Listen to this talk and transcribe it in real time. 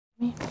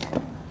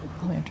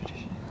I'll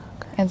introduce you.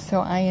 And so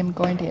I am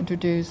going to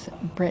introduce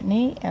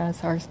Brittany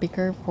as our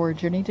speaker for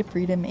Journey to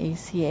Freedom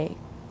ACA.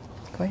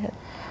 Go ahead.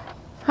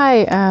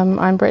 Hi,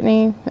 I'm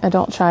Brittany,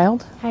 adult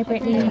child. Hi,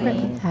 Brittany. Hi,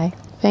 Brittany. Hi.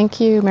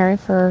 Thank you, Mary,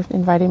 for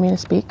inviting me to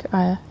speak.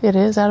 It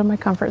is out of my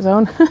comfort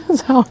zone,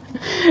 so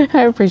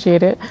I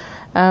appreciate it.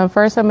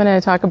 First, I'm going to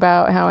talk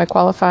about how I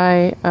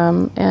qualify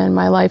and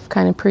my life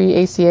kind of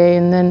pre-ACA,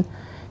 and then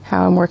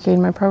how I'm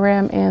working my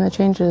program and the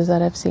changes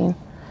that I've seen.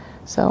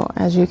 So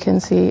as you can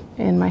see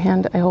in my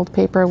hand, I hold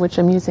paper, which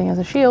I'm using as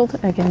a shield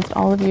against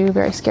all of you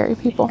very scary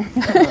people.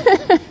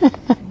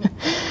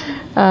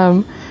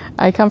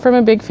 I come from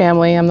a big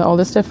family. I'm the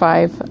oldest of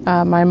 5.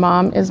 My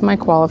mom is my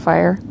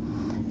qualifier.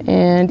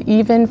 And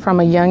even from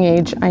a young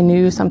age, I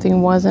knew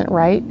something wasn't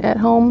right at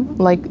home.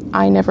 Like,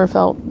 I never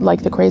felt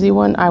like the crazy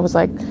one. I was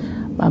like,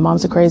 my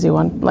mom's a crazy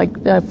one. Like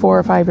a 4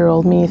 or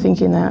 5-year-old me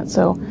thinking that.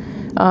 So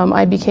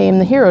I became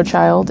the hero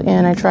child,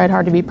 and I tried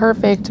hard to be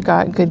perfect,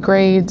 got good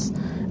grades.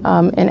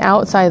 And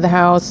outside the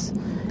house,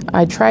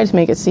 I tried to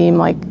make it seem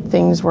like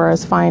things were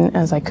as fine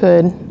as I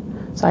could,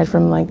 aside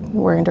from like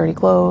wearing dirty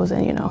clothes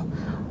and,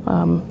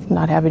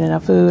 not having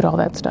enough food, all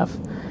that stuff.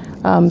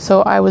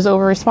 So I was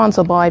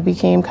over-responsible. I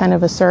became kind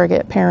of a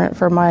surrogate parent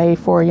for my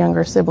 4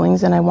 younger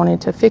siblings, and I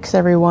wanted to fix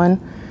everyone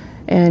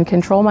and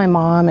control my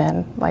mom.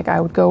 And like, I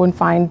would go and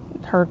find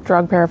her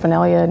drug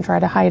paraphernalia and try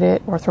to hide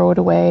it or throw it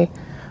away.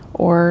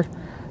 Or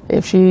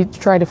if she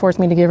tried to force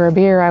me to give her a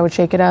beer, I would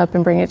shake it up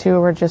and bring it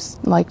to her,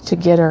 just like to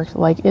get her,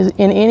 like in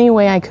any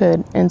way I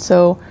could. And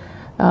so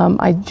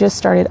I just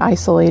started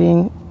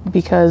isolating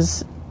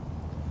because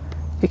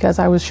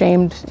I was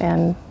shamed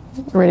and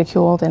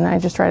ridiculed, and I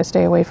just try to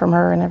stay away from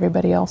her and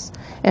everybody else.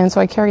 And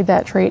so I carried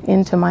that trait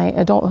into my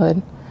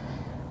adulthood.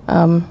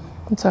 And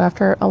so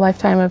after a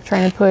lifetime of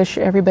trying to push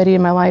everybody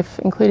in my life,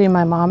 including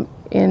my mom,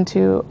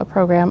 into a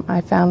program,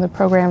 I found the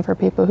program for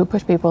people who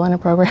push people into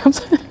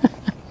programs,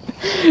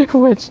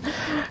 which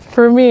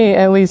for me,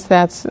 at least,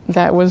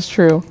 that was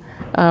true.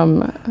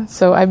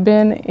 So I've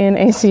been in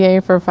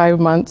ACA for 5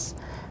 months.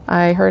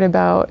 I heard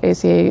about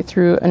ACA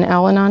through an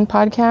Al-Anon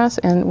podcast,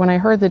 and when I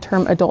heard the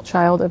term adult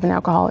child of an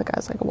alcoholic, I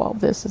was like, well,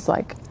 this is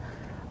like,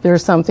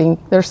 there's something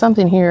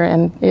here,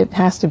 and it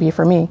has to be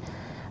for me.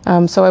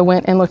 So I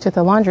went and looked at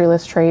the laundry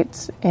list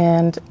traits,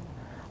 and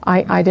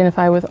I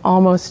identify with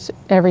almost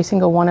every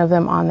single one of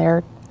them on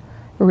there,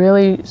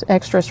 really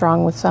extra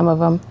strong with some of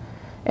them.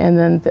 And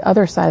then the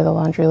other side of the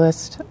laundry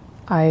list,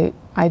 I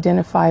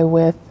identify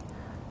with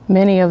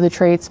many of the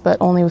traits, but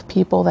only with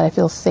people that I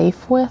feel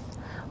safe with.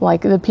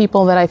 Like the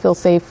people that I feel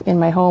safe in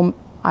my home,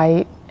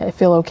 I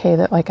feel okay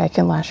that like I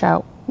can lash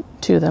out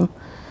to them,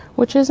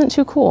 which isn't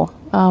too cool.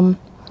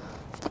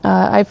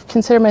 I've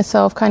considered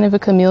myself kind of a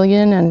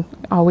chameleon and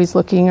always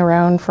looking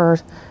around for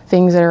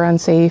things that are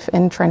unsafe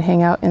and trying to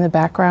hang out in the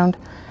background.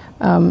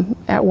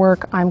 At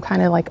work, I'm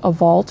kind of like a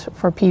vault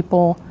for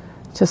people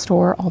to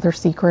store all their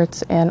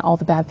secrets and all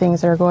the bad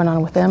things that are going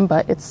on with them,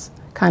 but it's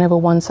kind of a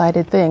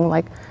one-sided thing.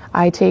 Like,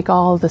 I take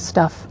all the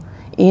stuff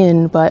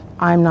in, but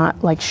I'm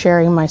not like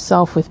sharing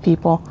myself with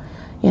people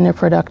in a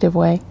productive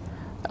way.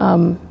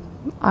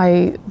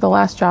 The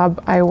last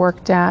job I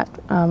worked at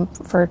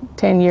for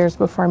 10 years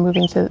before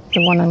moving to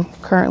the one I'm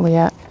currently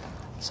at,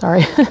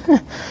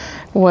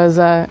 was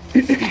a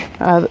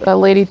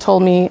lady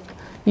told me,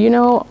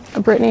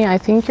 Brittany, I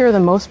think you're the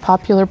most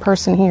popular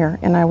person here.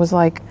 And I was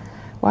like,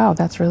 wow,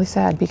 that's really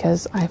sad,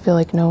 because I feel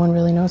like no one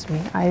really knows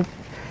me.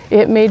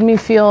 It made me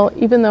feel,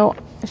 even though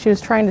she was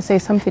trying to say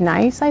something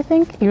nice, I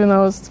think, even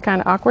though it was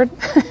kind of awkward,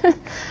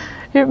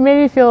 it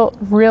made me feel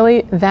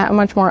really that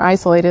much more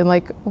isolated.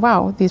 Like,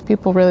 wow, these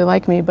people really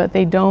like me, but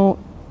they don't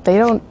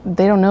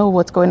know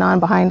what's going on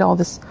behind all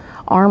this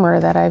armor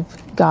that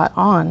I've got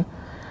on.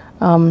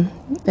 And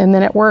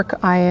then at work,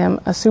 I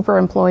am a super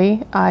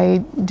employee.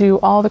 I do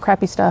all the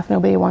crappy stuff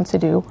nobody wants to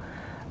do.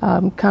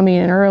 Coming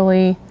in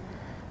early,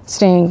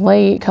 staying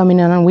late, coming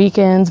in on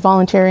weekends,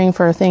 volunteering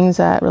for things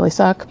that really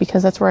suck,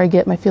 because that's where I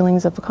get my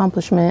feelings of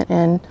accomplishment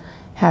and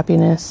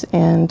happiness.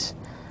 And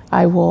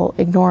I will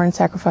ignore and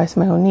sacrifice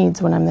my own needs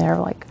when I'm there.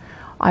 Like,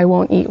 I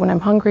won't eat when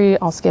I'm hungry.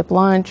 I'll skip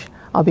lunch.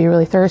 I'll be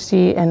really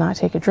thirsty and not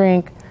take a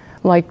drink.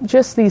 Like,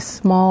 just these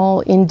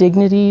small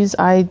indignities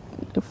I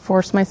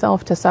force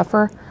myself to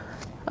suffer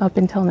up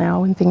until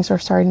now, when things are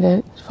starting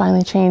to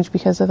finally change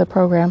because of the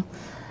program.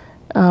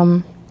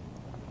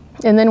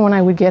 And then when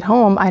I would get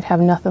home, I'd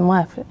have nothing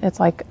left. It's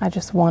like, I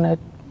just want to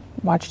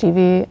watch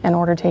TV and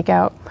order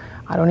takeout.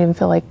 I don't even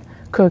feel like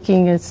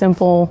cooking a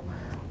simple,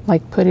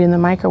 like, put it in the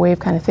microwave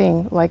kind of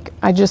thing. Like,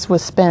 I just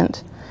was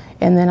spent.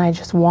 And then I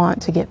just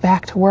want to get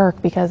back to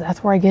work, because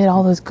that's where I get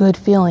all those good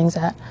feelings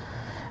at.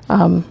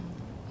 And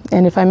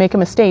if I make a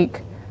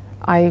mistake,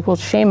 I will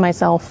shame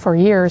myself for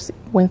years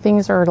when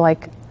things are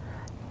like,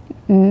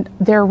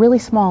 they're really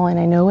small and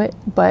I know it,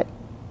 but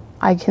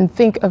I can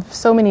think of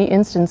so many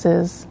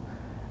instances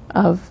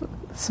of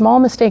small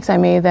mistakes I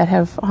made that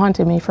have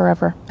haunted me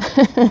forever.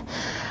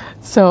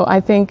 So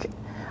I think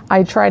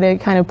I try to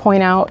kind of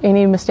point out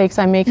any mistakes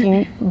I'm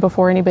making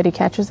before anybody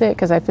catches it,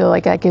 because I feel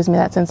like that gives me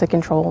that sense of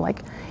control. Like,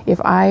 if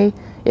I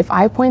if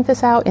I point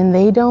this out and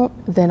they don't,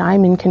 then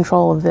I'm in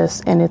control of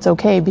this, and it's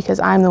okay because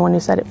I'm the one who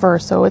said it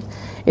first, so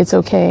it's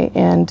okay.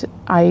 And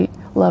I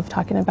love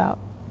talking about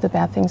the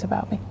bad things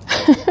about me.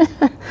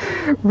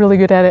 Really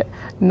good at it.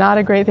 Not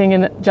a great thing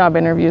in job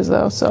interviews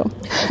though, so.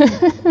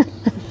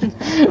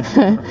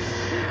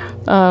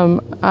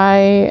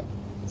 I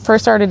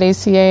first started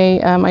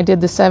ACA, I did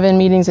the 7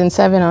 meetings in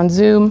 7 on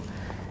Zoom,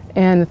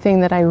 and the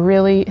thing that I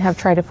really have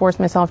tried to force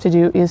myself to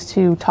do is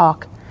to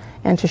talk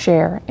and to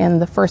share.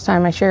 And the first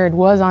time I shared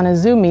was on a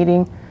Zoom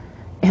meeting,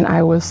 and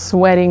I was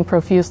sweating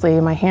profusely.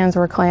 My hands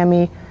were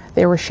clammy,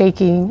 they were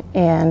shaking,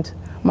 and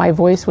my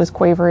voice was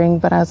quavering,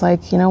 but I was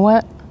like, you know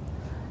what?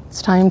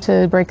 It's time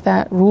to break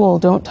that rule.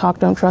 Don't talk,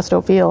 don't trust,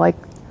 don't feel. Like,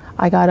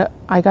 I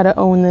gotta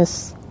own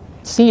this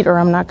seat or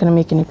I'm not gonna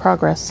make any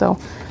progress. So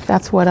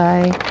that's what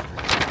I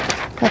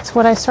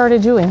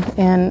started doing.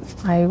 And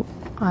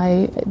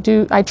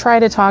I try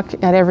to talk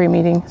at every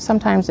meeting.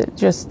 Sometimes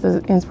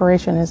the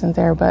inspiration isn't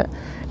there, but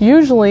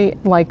usually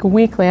like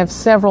weekly I have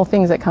several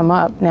things that come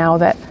up now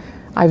that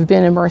I've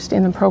been immersed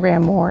in the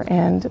program more,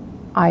 and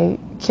I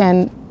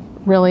can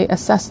really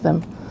assess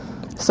them.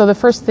 So the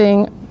first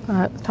thing,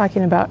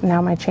 talking about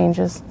now my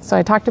changes. So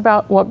I talked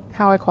about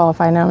how I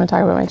qualify. Now I'm going to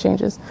talk about my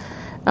changes.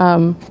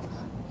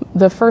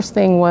 The first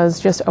thing was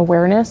just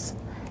awareness.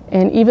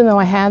 And even though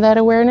I had that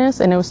awareness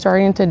and it was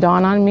starting to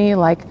dawn on me,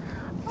 like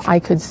I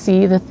could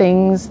see the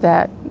things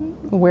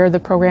where the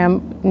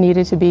program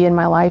needed to be in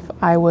my life,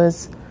 I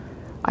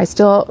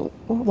still,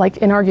 like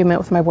in argument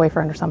with my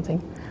boyfriend or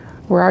something.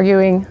 We're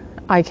arguing,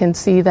 I can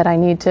see that I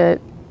need to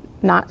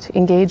not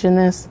engage in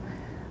this,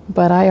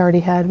 but I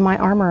already had my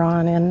armor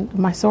on and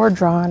my sword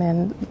drawn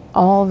and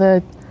all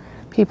the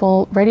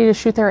people ready to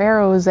shoot their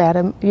arrows at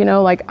him.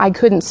 Like I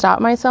couldn't stop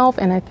myself,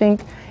 and I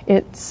think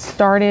it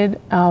started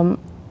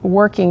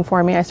working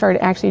for me. I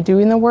started actually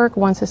doing the work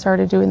once I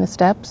started doing the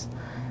steps.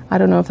 I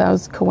don't know if that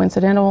was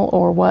coincidental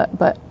or what,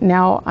 but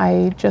now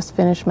I just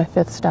finished my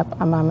 5th step.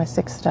 I'm on my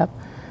 6th step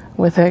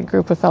with a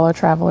group of fellow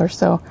travelers.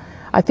 So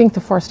I think the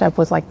 4th step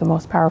was like the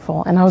most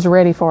powerful, and I was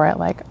ready for it.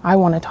 Like, I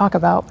want to talk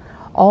about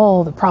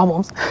all the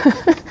problems.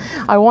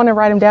 I want to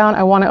write them down.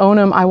 I want to own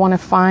them. I want to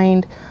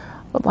find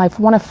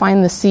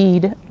the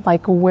seed.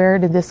 Like, where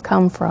did this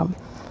come from?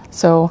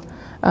 So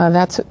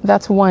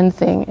that's one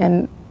thing,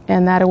 and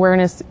that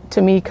awareness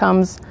to me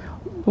comes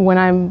when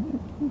I'm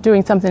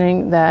doing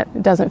something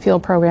that doesn't feel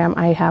program.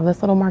 I have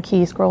this little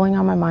marquee scrolling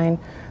on my mind.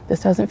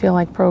 This doesn't feel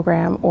like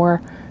program,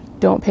 or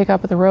don't pick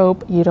up the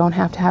rope. You don't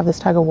have to have this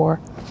tug of war.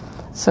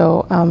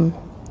 So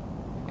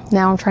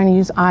now I'm trying to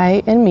use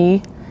I and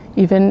me,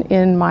 even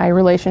in my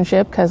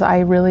relationship, because I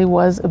really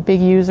was a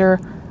big user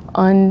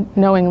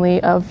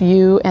unknowingly of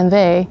you and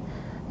they,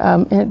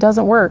 and it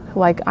doesn't work.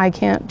 Like, I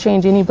can't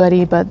change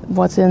anybody but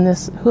what's in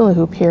this hula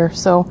hoop here.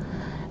 So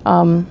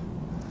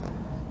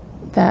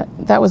that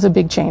was a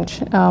big change.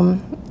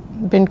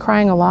 Been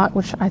crying a lot,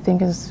 which I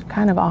think is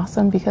kind of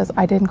awesome because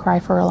I didn't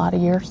cry for a lot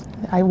of years.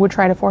 I would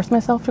try to force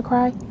myself to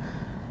cry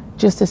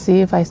just to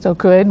see if I still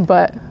could,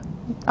 but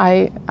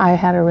I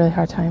had a really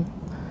hard time.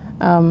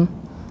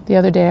 The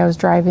other day I was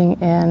driving,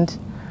 and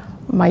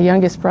my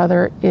youngest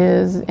brother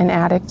is an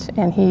addict,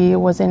 and he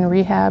was in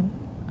rehab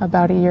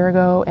about a year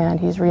ago, and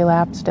he's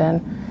relapsed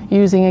and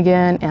using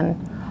again, and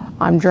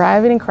I'm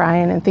driving and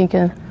crying and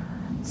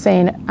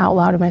saying out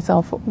loud to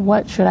myself,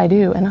 what should I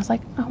do? And I was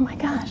like, oh my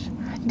gosh,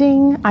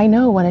 ding, I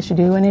know what I should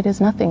do, and it is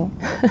nothing.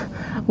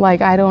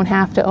 Like, I don't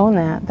have to own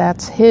that.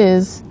 That's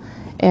his,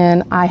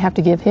 and I have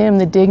to give him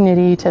the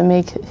dignity to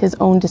make his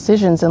own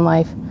decisions in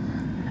life.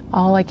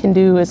 All I can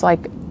do is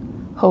like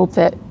hope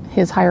that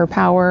his higher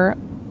power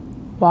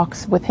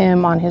walks with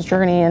him on his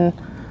journey, and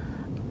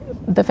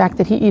the fact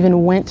that he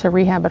even went to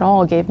rehab at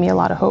all gave me a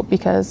lot of hope,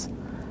 because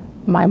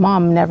my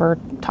mom never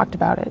talked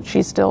about it.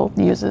 She still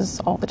uses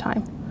all the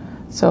time.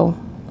 So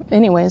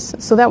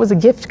anyways, so that was a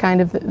gift,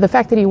 kind of, the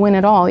fact that he went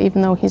at all,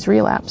 even though he's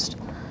relapsed.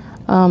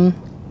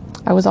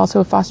 I was also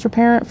a foster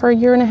parent for a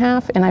year and a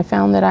half, and I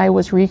found that I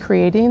was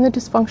recreating the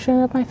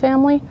dysfunction of my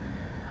family.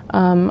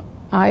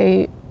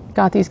 I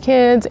got these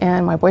kids,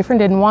 and my boyfriend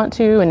didn't want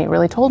to, and he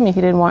really told me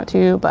he didn't want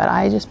to, but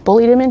I just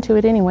bullied him into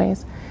it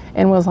anyways,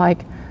 and was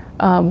like,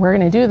 we're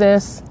going to do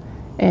this,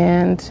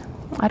 and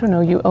I don't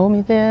know, you owe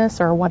me this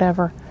or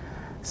whatever.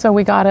 So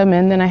we got him,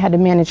 and then I had to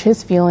manage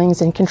his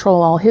feelings and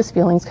control all his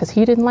feelings because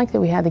he didn't like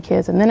that we had the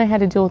kids, and then I had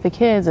to deal with the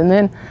kids, and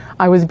then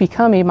I was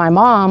becoming my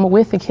mom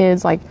with the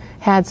kids, like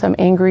had some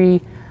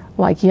angry,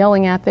 like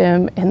yelling at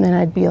them, and then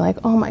I'd be like,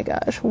 oh my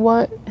gosh,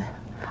 what?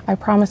 I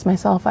promised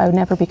myself I would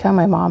never become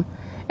my mom.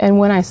 And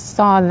when I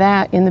saw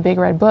that in the big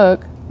red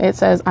book, it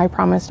says, I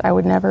promised I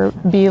would never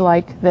be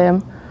like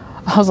them.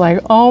 I was like,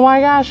 oh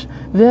my gosh,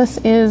 this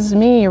is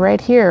me right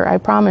here. I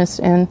promised,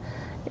 and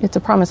it's a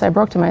promise I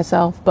broke to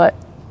myself, but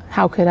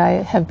how could I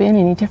have been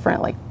any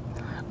different? Like,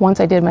 once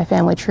I did my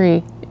family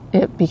tree,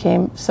 it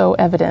became so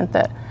evident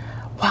that,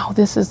 wow,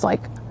 this is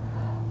like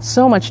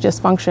so much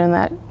dysfunction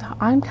that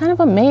I'm kind of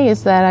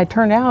amazed that I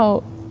turned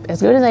out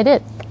as good as I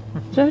did.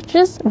 So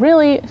just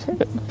really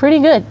pretty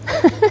good.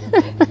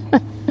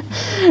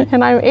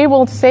 And I'm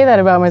able to say that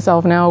about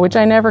myself now, which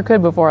I never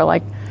could before.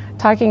 Like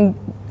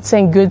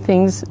saying good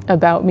things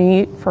about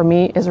me, for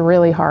me, is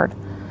really hard.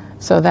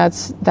 So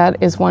that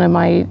is one of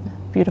my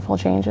beautiful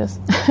changes.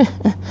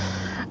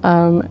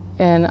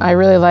 And I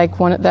really like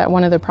one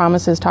of the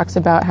promises talks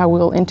about how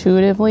we'll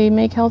intuitively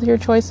make healthier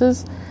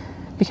choices,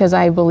 because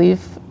I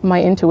believe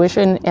my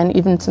intuition, and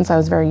even since I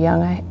was very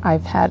young,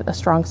 I've had a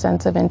strong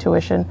sense of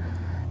intuition.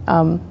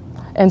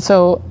 And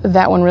so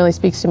that one really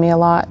speaks to me a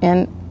lot.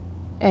 And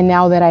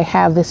now that I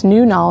have this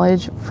new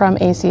knowledge from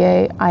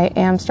ACA, I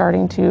am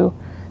starting to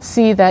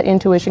see that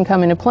intuition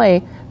come into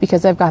play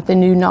because I've got the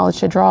new knowledge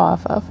to draw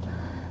off of.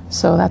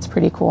 So that's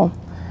pretty cool.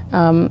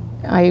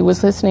 I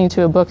was listening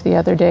to a book the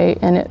other day,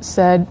 and it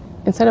said,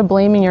 instead of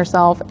blaming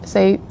yourself,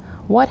 say,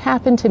 what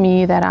happened to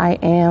me that I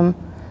am ...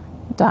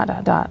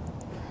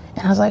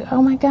 And I was like,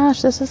 oh my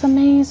gosh, this is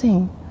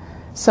amazing.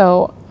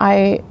 So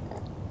I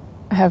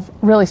have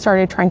really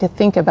started trying to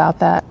think about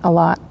that a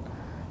lot.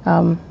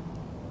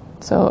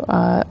 So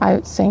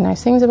I say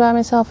nice things about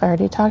myself. I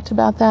already talked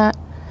about that.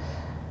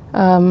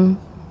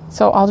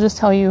 So I'll just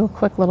tell you a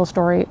quick little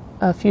story.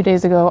 A few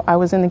days ago, I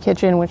was in the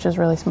kitchen, which is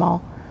really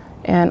small,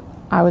 and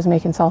I was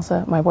making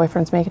salsa. My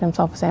boyfriend's making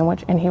himself a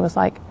sandwich, and he was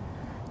like,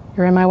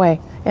 you're in my way.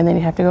 And then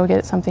you have to go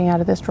get something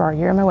out of this drawer.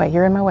 You're in my way.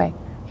 You're in my way.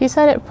 He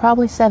said it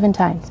probably 7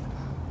 times.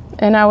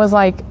 And I was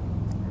like,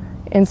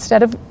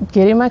 instead of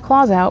getting my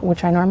claws out,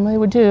 which I normally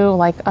would do,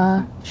 like,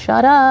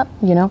 shut up,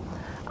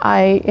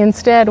 I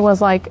instead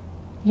was like,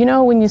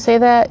 when you say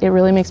that, it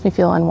really makes me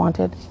feel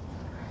unwanted.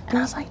 And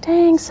I was like,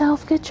 dang,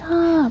 self, good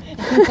job.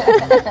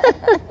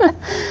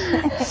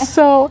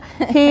 So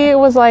he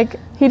was like,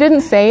 he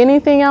didn't say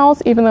anything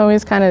else, even though he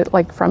was kind of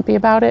like frumpy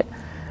about it.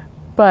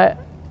 But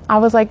I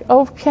was like,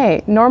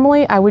 okay,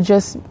 normally I would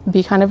just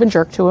be kind of a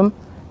jerk to him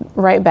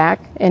right back,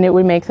 and it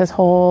would make this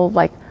whole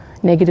like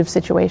negative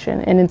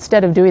situation. And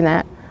instead of doing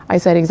that, I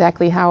said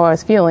exactly how I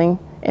was feeling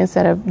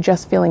instead of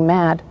just feeling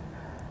mad.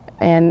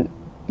 And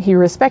he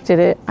respected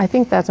it. I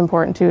think that's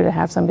important too, to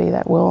have somebody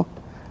that will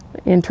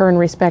in turn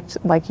respect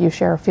like you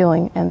share a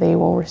feeling, and they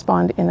will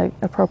respond in an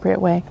appropriate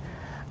way.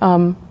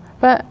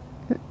 But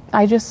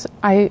I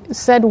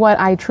said what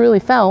I truly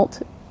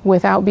felt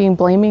without being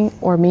blaming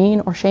or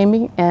mean or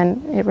shaming,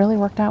 and it really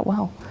worked out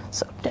well.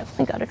 So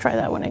definitely got to try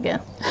that one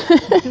again.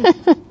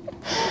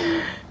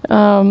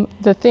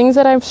 The things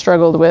that I've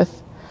struggled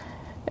with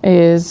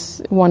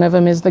is, one of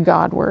them is the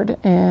God word,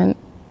 and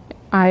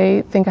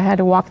I think I had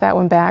to walk that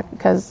one back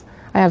because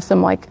I have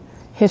some like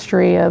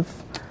history of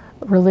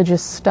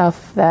religious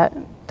stuff that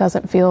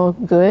doesn't feel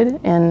good,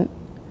 and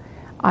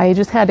I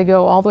just had to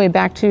go all the way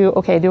back to,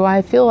 okay, do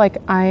I feel like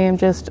I am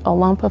just a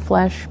lump of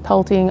flesh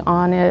pelting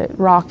on a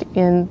rock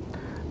in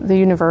the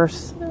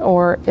universe,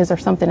 or is there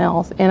something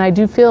else? And I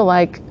do feel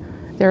like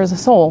there is a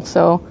soul,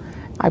 so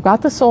I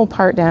got the soul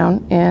part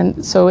down.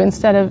 And so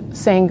instead of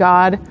saying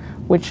God,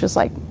 which just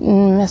like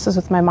messes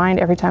with my mind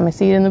every time I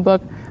see it in the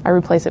book, I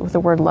replace it with the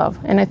word love.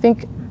 And I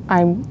think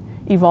I'm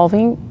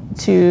evolving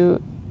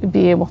to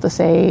be able to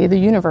say the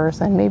universe,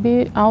 and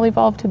maybe I'll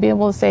evolve to be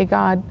able to say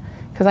God,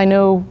 because I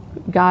know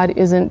God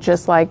isn't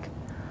just like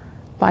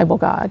Bible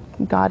God.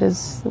 God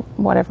is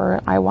whatever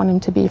I want him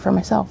to be for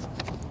myself.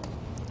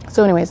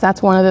 So anyways,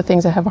 that's one of the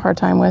things I have a hard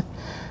time with.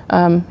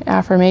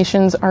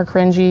 Affirmations are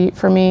cringy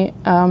for me,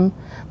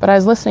 but I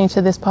was listening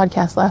to this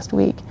podcast last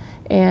week,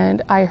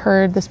 and I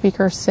heard the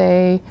speaker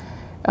say,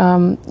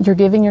 you're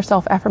giving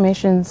yourself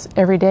affirmations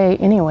every day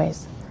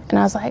anyways. And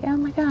I was like, oh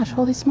my gosh,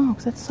 holy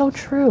smokes, that's so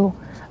true.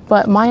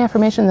 But my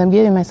affirmations I'm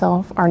giving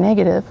myself are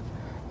negative,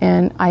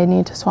 and I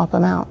need to swap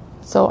them out.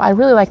 So I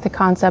really like the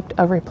concept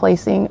of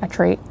replacing a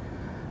trait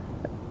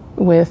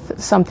with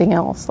something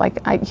else.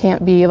 Like, I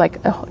can't be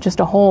like just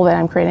a hole that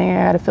I'm creating.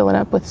 I got to fill it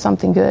up with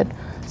something good.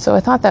 So I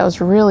thought that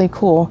was really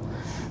cool.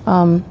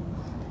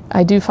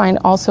 I do find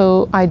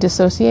also I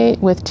dissociate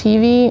with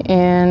TV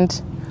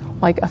and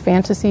like a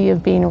fantasy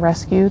of being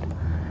rescued.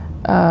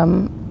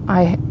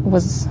 I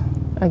was,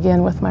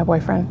 again, with my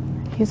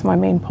boyfriend. He's my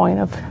main point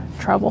of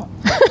trouble.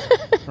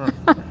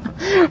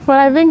 But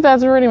I think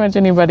that's pretty much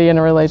anybody in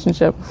a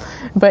relationship.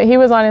 But he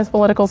was on his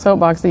political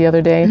soapbox the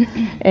other day,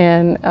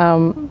 and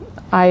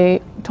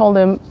I told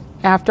him,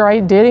 after I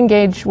did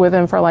engage with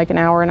him for like an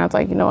hour, and I was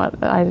like, you know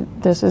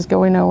what, this is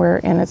going nowhere,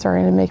 and it's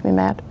starting to make me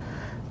mad.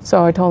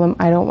 So I told him,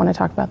 I don't want to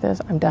talk about this.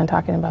 I'm done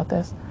talking about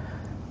this.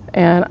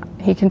 And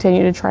he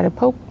continued to try to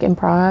poke and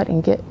prod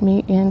and get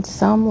me in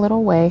some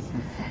little way.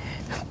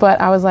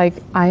 But I was like,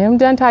 I am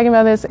done talking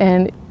about this,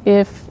 and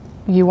if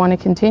you want to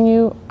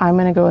continue, I'm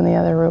going to go in the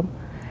other room.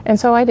 And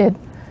so I did.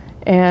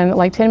 And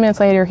like 10 minutes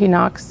later, he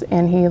knocks,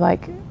 and he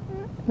like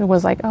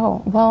was like,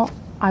 oh, well,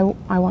 I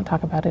won't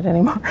talk about it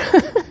anymore.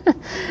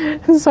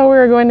 So we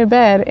were going to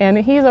bed, and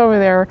he's over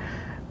there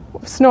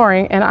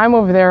snoring, and I'm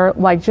over there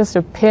like just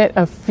a pit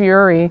of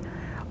fury,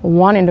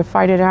 wanting to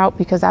fight it out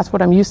because that's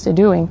what I'm used to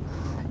doing.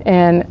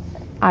 And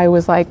I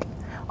was like,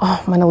 oh,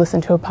 I'm going to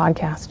listen to a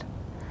podcast.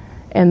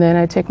 And then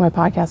I take my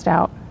podcast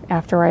out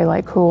after I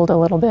like cooled a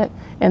little bit.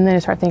 And then I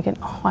start thinking,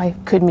 oh, I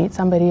could meet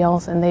somebody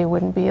else and they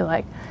wouldn't be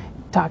like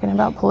talking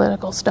about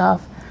political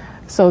stuff.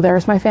 So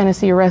there's my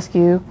fantasy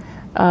rescue.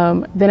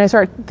 Then I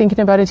start thinking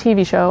about a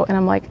TV show, and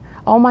I'm like,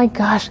 oh my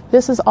gosh,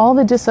 this is all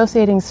the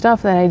dissociating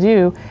stuff that I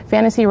do.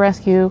 Fantasy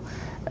rescue,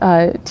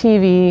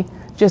 TV,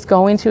 just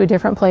going to a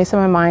different place in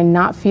my mind,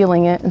 not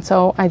feeling it. And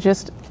so I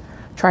just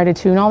try to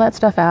tune all that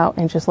stuff out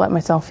and just let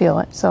myself feel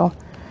it. So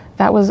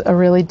that was a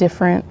really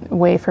different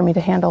way for me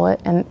to handle it,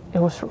 and it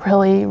was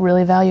really,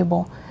 really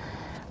valuable.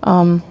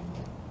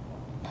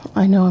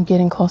 I know I'm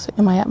getting close.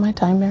 Am I at my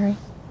time, Mary?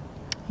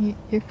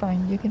 You're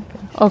fine. You can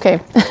finish. Okay.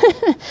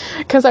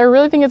 Because I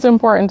really think it's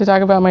important to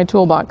talk about my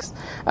toolbox.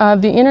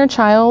 The inner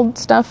child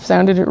stuff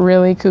sounded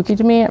really kooky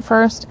to me at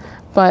first,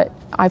 but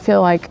I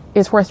feel like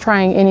it's worth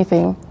trying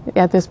anything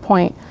at this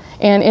point.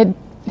 And it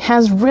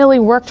has really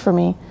worked for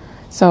me.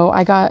 So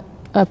I got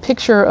a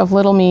picture of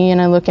little me, and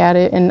I look at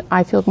it, and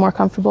I feel more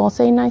comfortable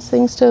saying nice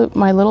things to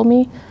my little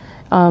me.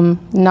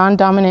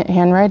 Non-dominant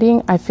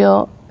handwriting,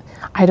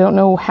 I don't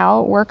know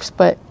how it works,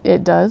 but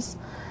it does.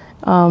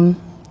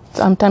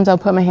 Sometimes I'll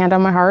put my hand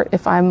on my heart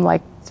if I'm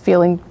like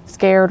feeling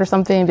scared or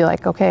something, and be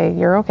like, okay,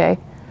 you're okay.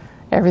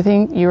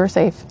 Everything, you are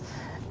safe.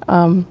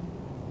 And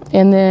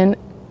then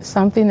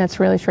something that's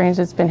really strange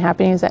that's been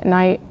happening is at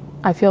night,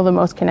 I feel the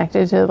most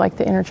connected to like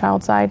the inner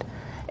child side.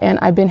 And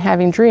I've been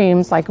having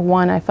dreams, like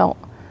one I felt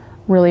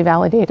really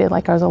validated,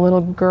 like I was a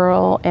little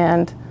girl,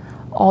 and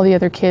all the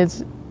other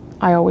kids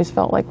I always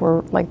felt like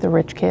were like the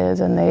rich kids,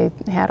 and they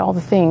had all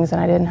the things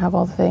and I didn't have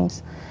all the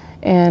things.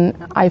 And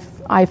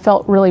I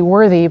felt really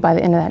worthy by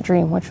the end of that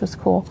dream, which was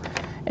cool.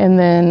 And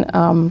then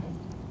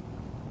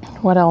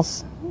what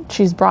else?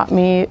 She's brought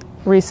me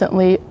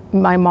recently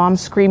my mom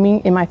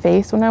screaming in my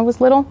face when I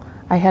was little.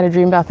 I had a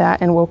dream about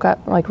that and woke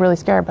up like really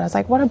scared, but I was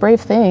like, what a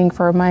brave thing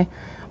for my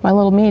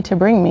little me to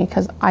bring me,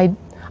 because I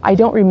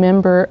don't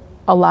remember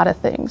a lot of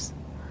things.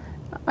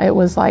 It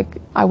was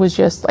like I was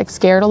just like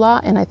scared a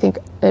lot, and I think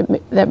that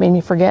made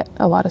me forget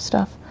a lot of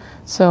stuff.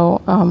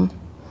 So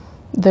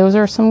those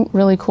are some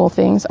really cool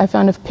things. I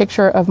found a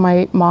picture of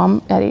my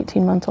mom at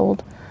 18 months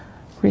old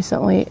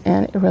recently,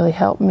 and it really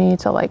helped me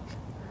to like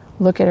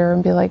look at her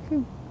and be like,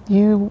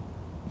 you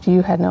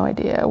had no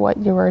idea what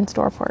you were in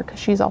store for, because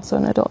she's also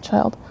an adult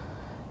child.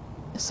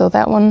 So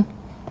that one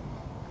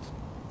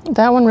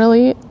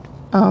really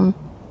sorry,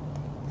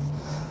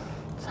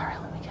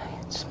 let me get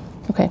it.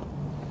 Okay.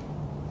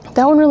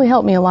 That one really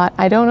helped me a lot.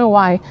 I don't know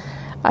why.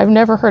 I've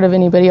never heard of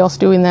anybody else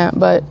doing that,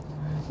 but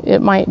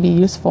it might be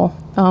useful.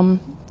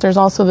 There's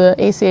also the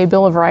ACA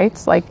Bill of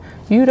Rights. Like,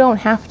 you don't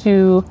have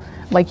to,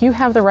 like, you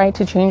have the right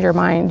to change your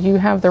mind. You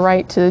have the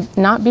right to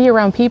not be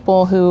around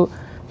people who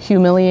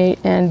humiliate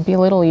and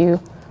belittle you.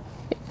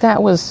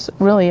 That was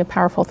really a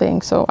powerful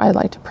thing. So I'd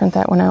like to print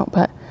that one out.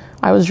 But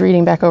I was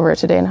reading back over it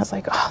today, and I was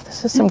like, oh,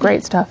 this is some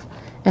great stuff.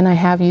 And I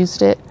have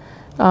used it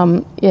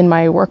in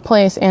my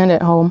workplace and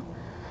at home.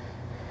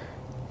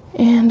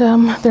 And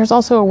there's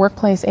also a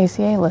workplace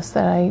ACA list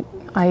that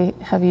I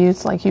have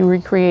used, like you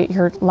recreate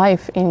your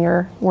life in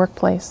your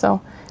workplace.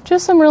 So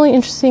just some really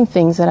interesting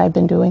things that I've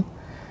been doing.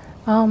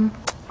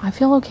 I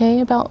feel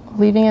okay about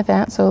leaving it at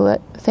that.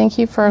 So thank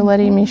you for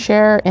letting me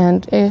share,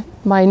 and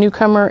my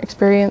newcomer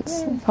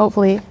experience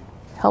hopefully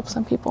helps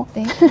some people.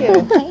 Thank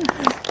you.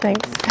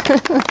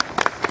 Thanks.